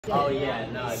Oh yeah,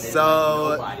 no.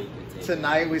 So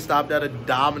tonight we stopped at a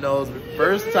Domino's.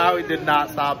 First time we did not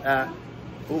stop at.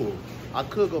 Ooh, I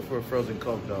could go for a frozen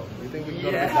Coke though. You think we can go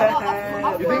to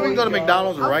McDonald's? You think we can go to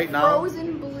McDonald's right now?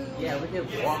 Frozen blue. Yeah, we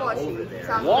can walk over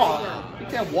there. Walk? You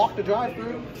can't walk the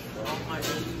drive-thru. You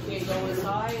can't go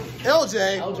inside.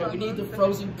 LJ, LJ, we need the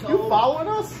frozen Coke. you following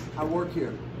us? I work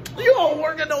here. You don't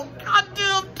work at no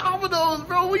goddamn Domino's,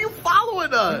 bro. Were you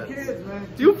following us? Kids, man.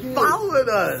 You following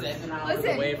us?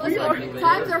 Listen,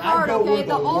 times are hard, okay?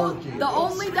 The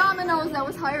only Domino's that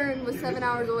was hiring was 7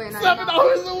 hours away. And 7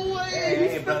 hours away.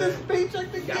 He spent his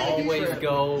paycheck to get here. Always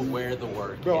go where the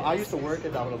work. Bro, I used to work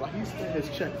at Domino's. I used to spend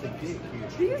his check to get here.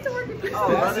 He used to work at Pizza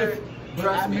Brother,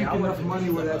 I make enough money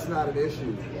where that's not an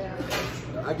issue. Yeah.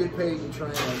 I get paid in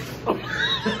trans.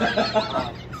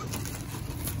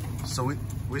 So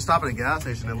we stop at a gas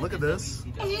station and look at this.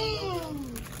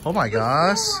 Oh my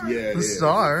gosh. Yeah, the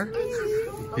star.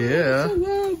 Yeah.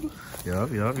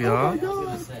 Yup.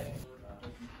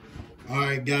 All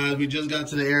right, guys, we just got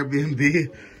to the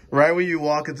Airbnb. Right when you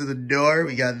walk into the door,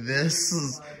 we got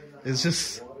this. It's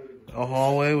just a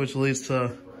hallway which leads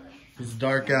to this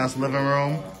dark ass living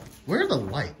room. Where are the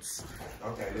lights?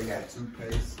 Okay, they got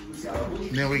toothpaste.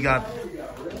 And then we got,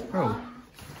 bro,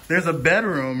 there's a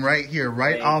bedroom right here,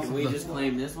 right off Can we just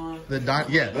claim this one? the Let's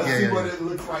see what yeah. it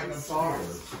looks like inside.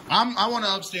 I want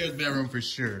an upstairs bedroom for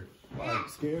sure. Like,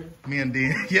 scared? Me and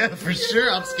Dean. Yeah, for sure.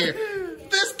 I'm scared.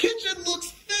 This kitchen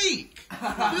looks fake.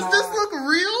 Does this look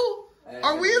real?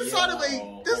 Are we inside of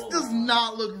a... This does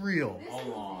not look real. This is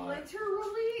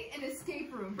literally an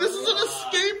escape room. This is an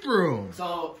escape room.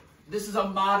 So, this is a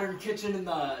modern kitchen in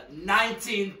the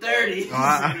 1930s. Oh,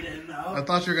 I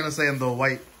thought you were going to say in the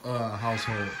white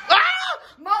household.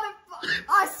 Motherfucker,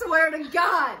 I swear to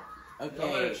God.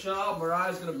 Okay. Child,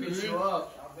 Mariah's gonna beat you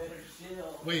up.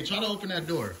 Wait, try to open that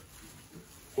door.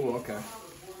 Oh, okay.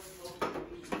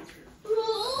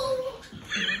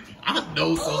 I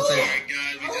know so sad. Alright,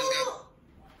 guys, we just got...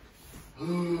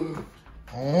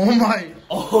 Oh my...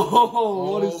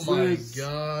 What is my this?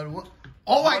 God. What?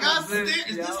 Oh my God, stairs.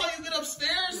 Is this how you get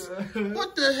upstairs?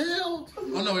 What the hell?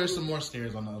 Oh no, there's some more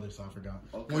stairs on the other side, I forgot.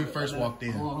 Okay, when we first walked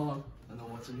in. I know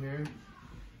what's in here.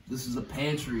 This is a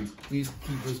pantry. Please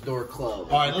keep this door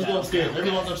closed. Alright, let's go upstairs.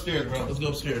 Everyone's upstairs, bro. Let's go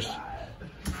upstairs.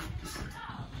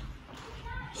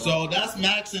 So that's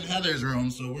Max and Heather's room,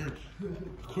 so we're...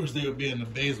 Of course they would be in the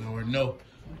basement or no.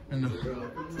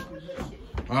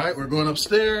 Alright, we're going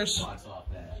upstairs.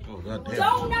 Oh, God damn.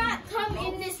 Do not come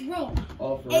in this room.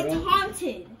 Oh, for It's real?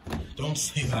 haunted. Don't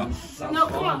say that. No,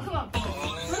 come on.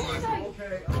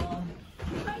 Okay,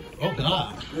 Oh,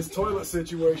 God. this toilet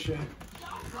situation.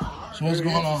 So what's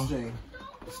going on? Interesting.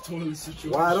 This toilet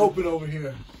situation. Wide open over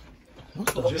here. What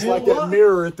the Just hell? like that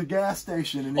mirror at the gas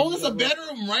station. And Oh, there's a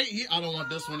bedroom right here. I don't want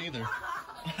this one either.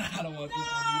 I don't want this one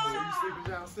either. Are you sleeping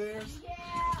downstairs?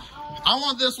 I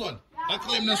want this one. I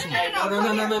claim this one.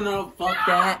 No. Fuck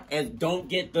that. And don't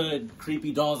get the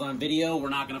creepy dolls on video. We're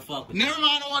not gonna fuck with Never mind,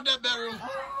 I don't want that bedroom.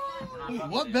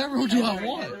 What bedroom do I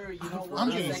want? I'm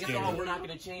getting scared. We're not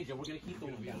gonna change it. We're gonna keep the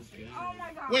one downstairs. Oh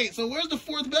my God. Wait, so where's the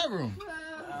fourth bedroom?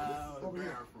 Over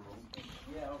here.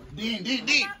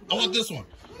 Dean. I want this one.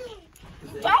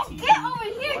 Don't get over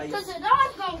here because the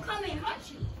dog's going to come and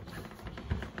hunt you.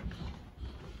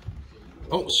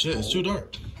 Oh, shit, it's too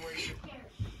dark.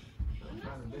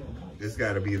 This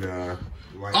gotta be the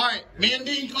white. All right, me and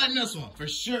Dean claim this one, for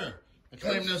sure. I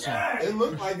claim this one. It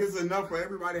looks like it's enough for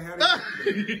everybody to have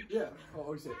it. Yeah.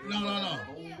 Oh, said, No.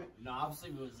 No, obviously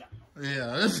it was.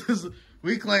 Yeah,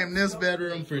 we claim this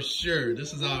bedroom for sure.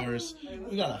 This is ours.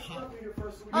 We got a hot.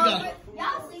 Y'all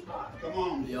sleep. Come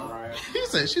on.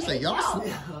 She said, y'all.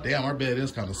 Damn, our bed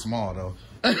is kind of small though.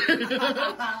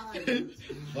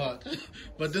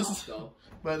 but this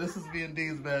is me and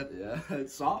Dean's bed. Yeah,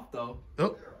 it's soft though.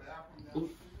 Oh.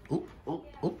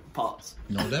 Pause.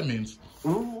 You know what that means.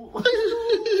 Alright,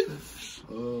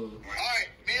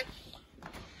 man.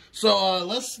 So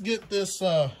let's get this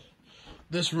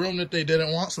this room that they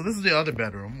didn't want. So this is the other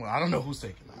bedroom. Well, I don't know who's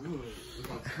taking that. look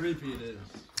how creepy it is.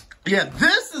 Yeah,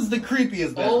 this is the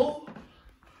creepiest bedroom.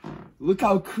 Look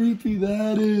how creepy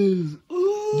that is.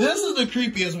 Ooh. This is the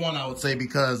creepiest one, I would say,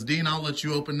 because Dean, I'll let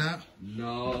you open that.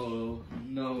 No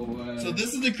way. So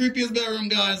this is the creepiest bedroom,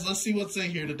 guys. Let's see what's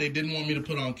in here that they didn't want me to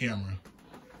put on camera.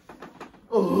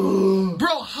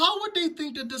 Bro, how would they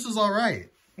think that this is all right?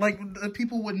 Like,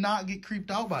 people would not get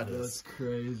creeped out by this. That's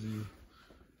crazy.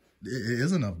 It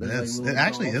is enough beds. It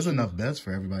actually is enough beds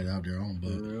for everybody to have their own,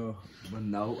 but... For real. But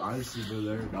no, I just see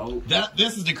there. No.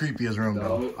 This is the creepiest room,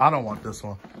 though. I don't want this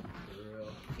one.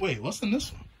 Wait, what's in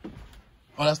this one?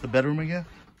 Oh, that's the bedroom again?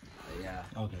 Yeah.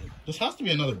 Okay. This has to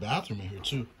be another bathroom in here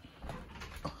too.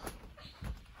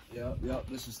 Yep.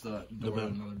 This is the bed.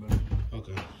 another bed.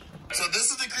 Okay. So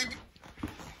this is the creepy.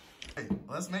 Hey,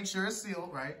 let's make sure it's sealed,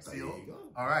 right? Sealed.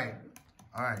 All right.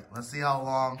 Let's see how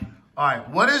long. All right.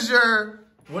 What do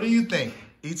you think,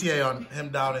 ETA, on him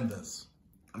down in this?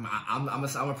 I'm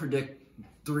gonna predict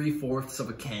 3/4 of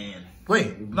a can.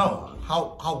 Wait, no.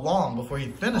 How long before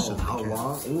he finishes? How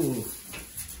long? Ooh.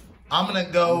 I'm gonna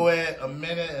go with 1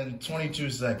 minute and 22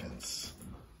 seconds.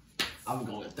 I'm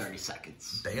going with 30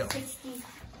 seconds. Damn.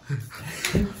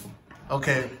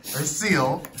 Okay, it's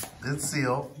sealed. It's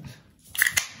sealed.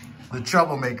 The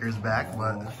troublemaker's back,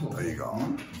 but There you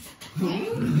go.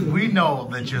 we know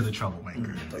that you're the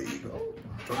troublemaker. There you go.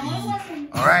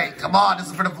 All right, come on. This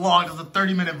is for the vlog. This is a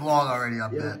 30-minute vlog already, I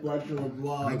bet.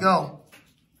 Here we go.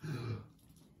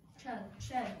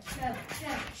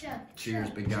 Cheers,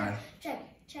 big guy.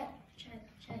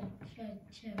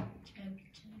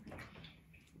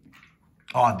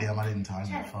 Oh, damn, I didn't time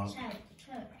it. Fuck.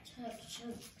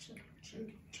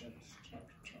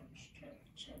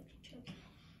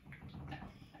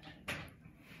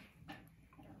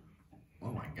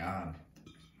 Oh my God.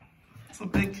 It's a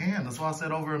big can. That's why I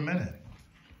said over 1 minute.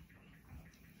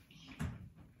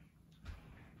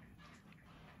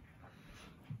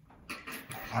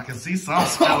 I can see some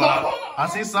spilling out. I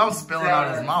see some spilling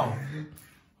out his mouth.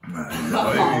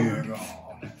 There you go.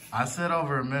 I said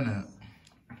over 1 minute.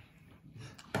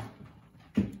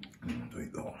 There you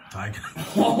go. Tiger.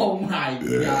 Oh my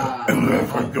God.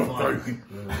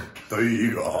 There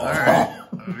you go. All right,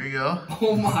 there we go.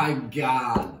 Oh my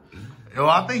God. Yo,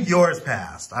 I think yours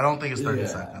passed. I don't think it's 30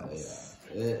 seconds.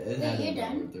 Yeah. It had You're to be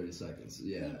done? over 30 seconds.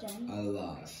 Yeah. You're done? I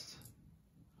lost.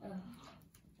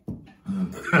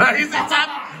 He said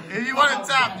tap. If you want to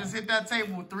tap, just hit that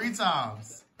table 3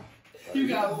 times. You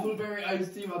got blueberry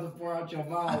iced tea about to pour out your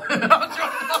mouth. About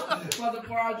to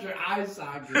pour out your eye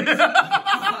socket.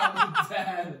 I'm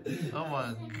dead. Oh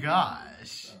my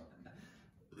gosh.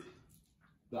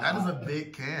 That is a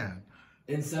big can.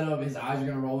 Instead of his eyes are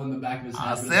gonna roll in the back of his head. I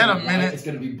but it's said gonna a be white, minute. It's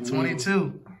gonna be blue.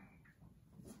 22.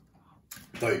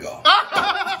 There you go.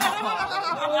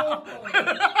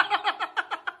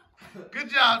 Good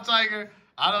job, Tiger.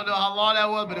 I don't know how long that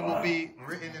was, but it will be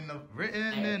written in the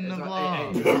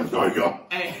vlog. There you go.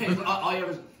 Hey, all you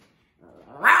ever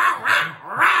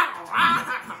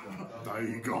There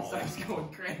you go. starts going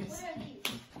crazy.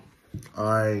 All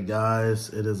right, guys,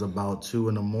 it is about 2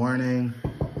 in the morning,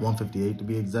 1:58 to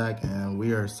be exact, and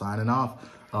we are signing off.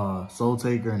 Soul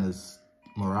Taker and his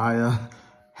Mariah,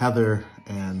 Heather,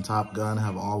 and Top Gun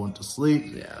have all went to sleep.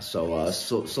 Yeah, so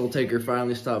Soul Taker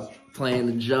finally stopped playing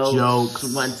the jokes,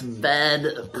 went to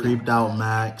bed, Creeped out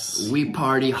Max. we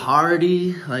party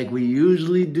hardy like we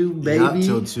usually do, baby. Got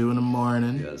till 2 in the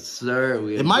morning. Yes, sir.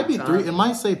 We It might be 3. It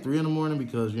might say 3 in the morning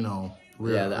because, you know,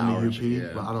 we're Yeah, the in the hours, UP, yeah.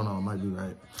 but I don't know. It might be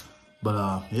right.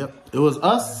 But, yep. It was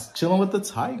us chilling with the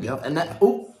Tiger. Yep, and that.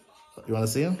 Oh, You want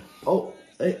to see him? oh,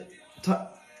 hey,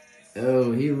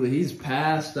 he's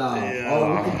passed out. Yeah. Oh,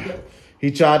 look at that.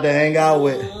 He tried to hang out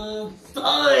with...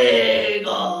 Tiger.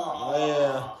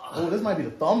 Oh, this might be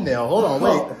the thumbnail. Hold on,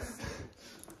 wait.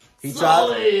 He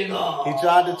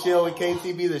tried to chill with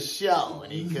KTB the show,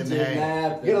 and he couldn't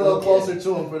hang. Get a little closer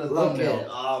to him for the Look thumbnail. at,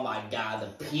 oh my God, the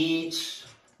peach,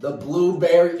 the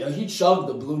blueberry. He chugged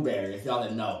the blueberry, if y'all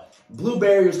didn't know.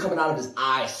 Blueberry was coming out of his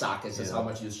eye sockets, is how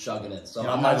much he was chugging it. So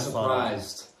Yeah, I I'm might not have saw that.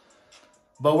 surprised.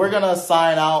 But we're going to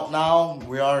sign out now.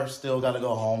 We are still got to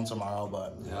go home tomorrow,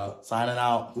 but Yep. signing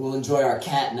out. We'll enjoy our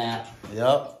cat nap.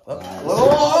 Yep.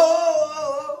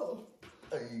 Whoa.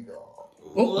 There you go.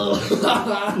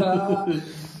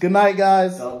 Good night,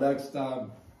 guys. Till next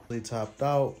time. We topped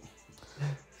out,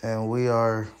 and we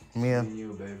are me and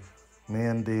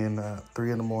Dean at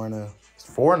 3 in the morning. It's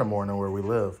 4 in the morning where we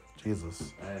live.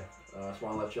 Jesus. Hey, I just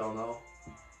want to let y'all know,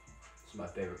 this is my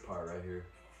favorite part right here.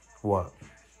 What?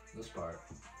 This part,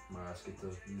 where I just get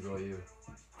to enjoy you.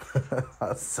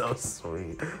 That's so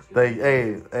sweet.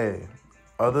 Hey.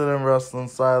 Other than wrestling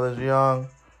Silas Young,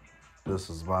 this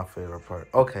is my favorite part.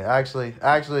 Okay, actually,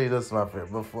 this is my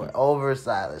favorite. Over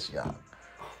Silas Young,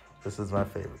 this is my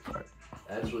favorite part.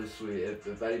 That's really sweet.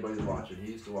 If anybody's watching,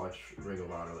 he used to watch Ring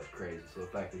of Honor like crazy. So the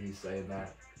fact that he's saying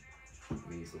that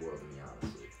means the world to me,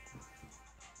 honestly.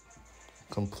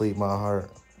 Complete my heart.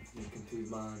 You can keep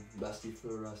mine, bestie for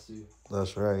the rest of you.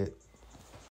 That's right.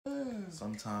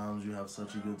 Sometimes you have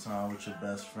such a good time with your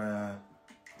best friend.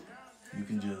 You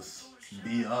can just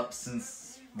be up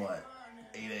since what,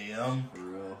 8 a.m. For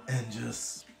real. and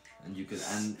just. And you could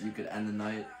end the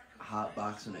night hot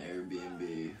boxing an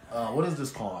Airbnb. What is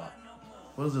this called?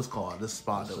 What is this called? This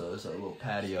spot. So it's a little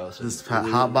patio. So This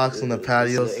hot box on the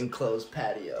patio. It's an enclosed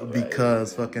patio.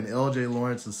 Because fucking LJ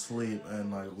Lawrence is asleep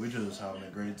and like we're just having a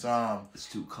great time. It's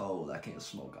too cold. I can't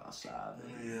smoke outside.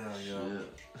 Man.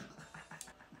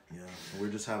 Yeah. We're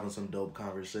just having some dope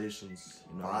conversations.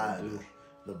 You know what I do.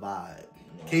 The vibe.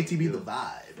 You know KTB the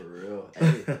vibe. For real.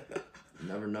 Hey, you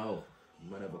never know. We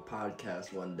might have a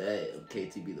podcast one day of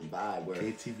KTB the vibe. Where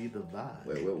KTB the vibe.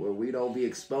 Where we don't be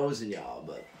exposing y'all,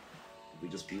 but we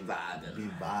just be vibing. Be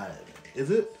vibing.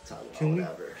 Is it? Can we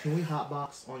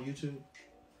hotbox on YouTube?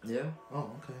 Yeah.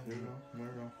 Oh, okay. There you go. There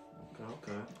you go.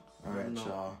 Okay. All right,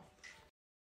 y'all.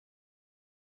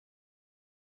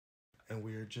 And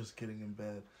we are just getting in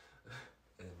bed.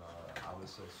 And I was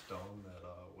so stoned that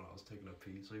when I was taking a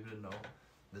pee, so you didn't know,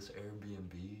 this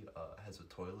Airbnb has a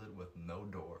toilet with no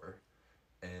door.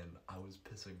 And I was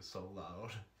pissing so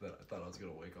loud that I thought I was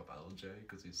going to wake up LJ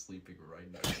because he's sleeping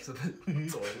right next to the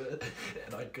toilet.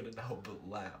 And I couldn't help but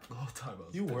laugh the whole time I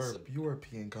was pissing. You were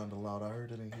peeing kind of loud. I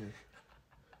heard it in here.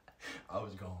 I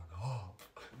was going, oh.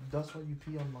 That's why you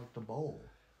pee on like the bowl,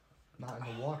 not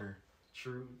in the water.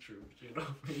 True. You know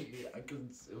me.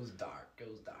 It was dark. It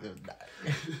was dark.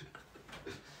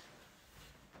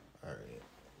 All right.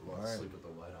 We'll sleep with the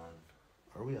light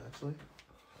on. Are we actually?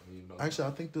 I mean, no, actually,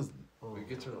 I think this. We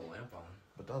can turn the lamp on.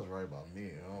 But that's right by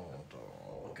me.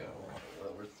 Okay.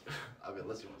 Well, I mean,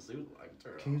 unless you want to see it, I can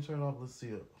turn it Can off. you turn it off? Let's see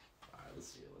it. All right, let's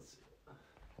see it.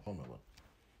 Hold on.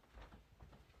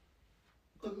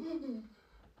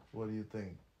 What do you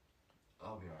think?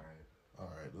 I'll be all right.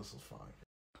 All right, this is fine.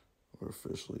 We're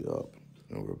officially up,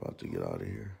 and we're about to get out of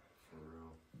here. For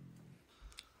real.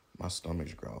 My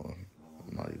stomach's growling.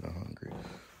 I'm not even hungry.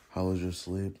 How was your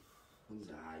sleep?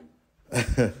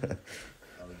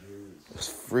 It's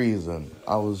freezing.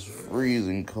 I was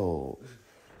freezing cold.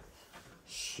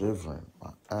 Shivering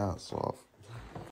my ass off.